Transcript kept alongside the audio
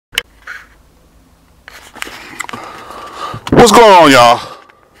What's going on, y'all?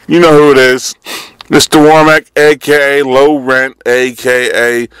 You know who it is. Mr. Warmack, a.k.a. Low Rent,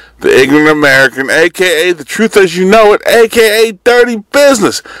 a.k.a. The Ignorant American, a.k.a. The Truth As You Know It, a.k.a. Dirty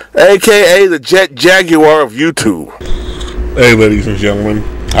Business, a.k.a. The Jet Jaguar of YouTube. Hey, ladies and gentlemen,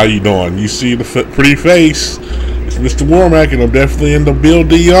 how you doing? You see the pretty face? It's Mr. Warmack, and I'm definitely in the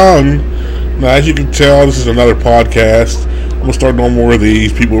building. Now, as you can tell, this is another podcast. I'm going to start doing more of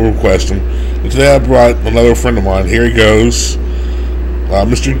these. People request them. And today I brought another friend of mine. Here he goes.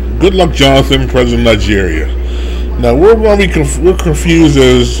 Mr. Good Luck Jonathan, President of Nigeria. Now, we're confused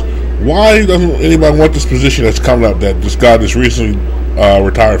as why doesn't anybody want this position that's coming up that this guy just recently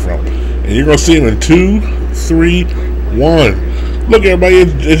retired from? And you're going to see him in 2, 3, 1. Look, everybody,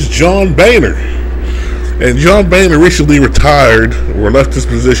 it's John Boehner. And John Boehner recently retired or left his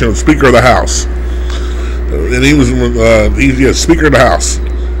position of Speaker of the House. And he was Speaker of the House.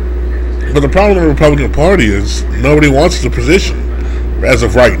 But the problem with the Republican Party is nobody wants the position as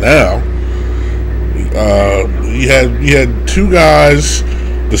of right now. You had two guys.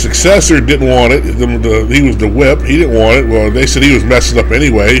 The successor didn't want it. He was the whip. He didn't want it. Well, they said he was messing up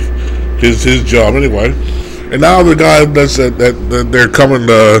anyway, his job anyway. And now the guy that they're coming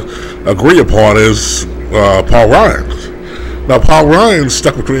to agree upon is Paul Ryan. Now Paul Ryan's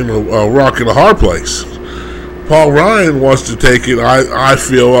stuck between a rock and a hard place. Paul Ryan wants to take it. I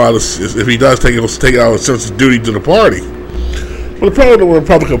feel if he does take it, he'll take it out of a sense of duty to the party. But the problem with the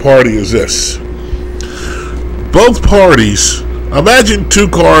Republican Party is this. Both parties, imagine two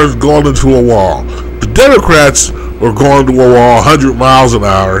cars going into a wall. The Democrats are going to a wall 100 miles an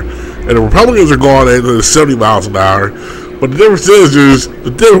hour, and the Republicans are going at 70 miles an hour. But the difference is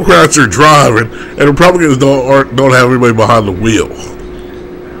the Democrats are driving, and the Republicans don't have anybody behind the wheel.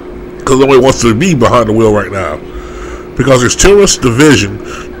 Because nobody wants to be behind the wheel right now. Because there's too much division,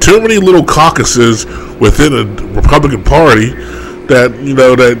 too many little caucuses within the Republican Party that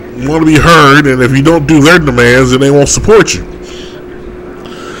want to be heard, and if you don't do their demands, then they won't support you.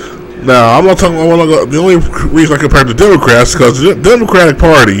 Now, I'm not talking about the only reason I compare the Democrats because the Democratic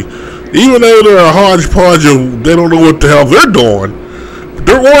Party, even though they're a hodgepodge of they don't know what the hell they're doing,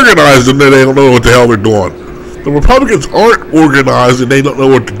 they're organized and they don't know what the hell they're doing. The Republicans aren't organized and they don't know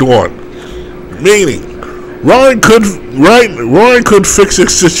what they're doing. Meaning, Ryan could fix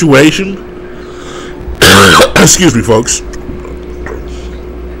this situation. Excuse me, folks.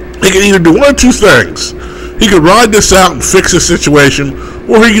 He can either do one of two things. He could ride this out and fix the situation,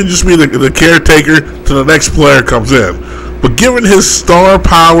 or he can just be the caretaker till the next player comes in. But given his star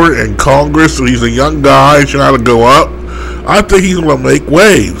power in Congress, so he's a young guy trying to go up, I think he's going to make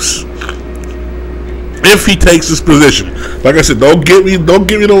waves if he takes this position. Like I said, don't give me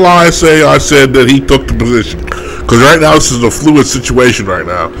the lie and say I said that he took the position, because right now this is a fluid situation. Right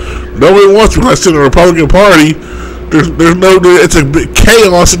now, nobody wants me. When I sit in the Republican Party, it's a big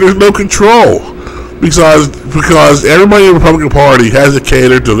chaos and there's no control because everybody in the Republican Party has to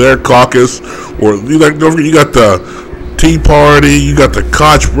cater to their caucus. Or don't forget, you got the Tea Party, you got the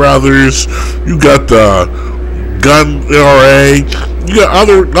Koch brothers, you got the Gun NRA, you got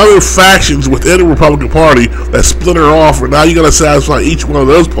other factions within the Republican Party that splinter off, and now you got to satisfy each one of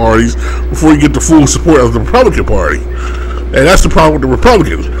those parties before you get the full support of the Republican Party. And that's the problem with the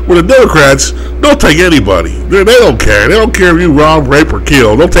Republicans. With the Democrats, they'll take anybody. They don't care. They don't care if you rob, rape, or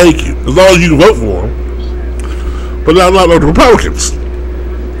kill. They'll take you as long as you vote for them. But not like the Republicans.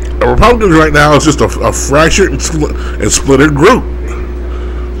 The Republicans right now is just a fractured and splintered group.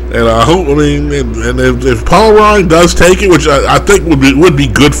 And I hope, and if Paul Ryan does take it, which I think would be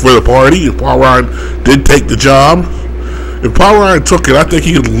good for the party, if Paul Ryan did take the job. If Paul Ryan took it, I think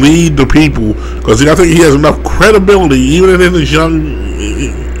he could lead the people, because I think he has enough credibility, even in his young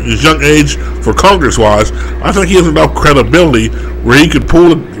age, for Congress-wise. I think he has enough credibility where he could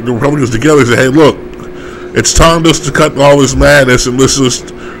pull the Republicans together and say, hey, look, it's time just to cut all this madness and let's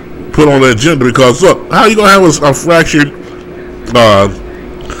just put on the agenda. Because, look, how are you going to have a fractured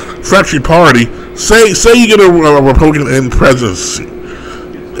party? Say you get a Republican in presidency,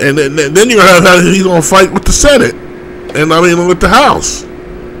 and then you're going to have he's going to fight with the Senate. And with the House.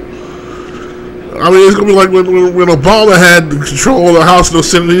 It's going to be like when Obama had control of the House and the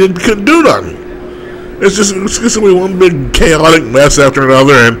Senate, he couldn't do nothing. It's just going to be one big chaotic mess after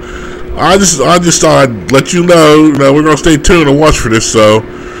another. And I just thought I'd let you know, we're going to stay tuned and watch for this. So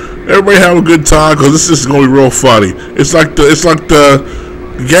everybody have a good time, because this is going to be real funny. It's like the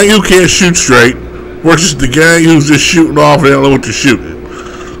gang who can't shoot straight versus the gang who's just shooting off and they don't know what they're shooting.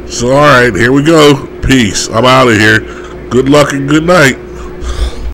 So, alright, here we go. Peace. I'm out of here. Good luck and good night.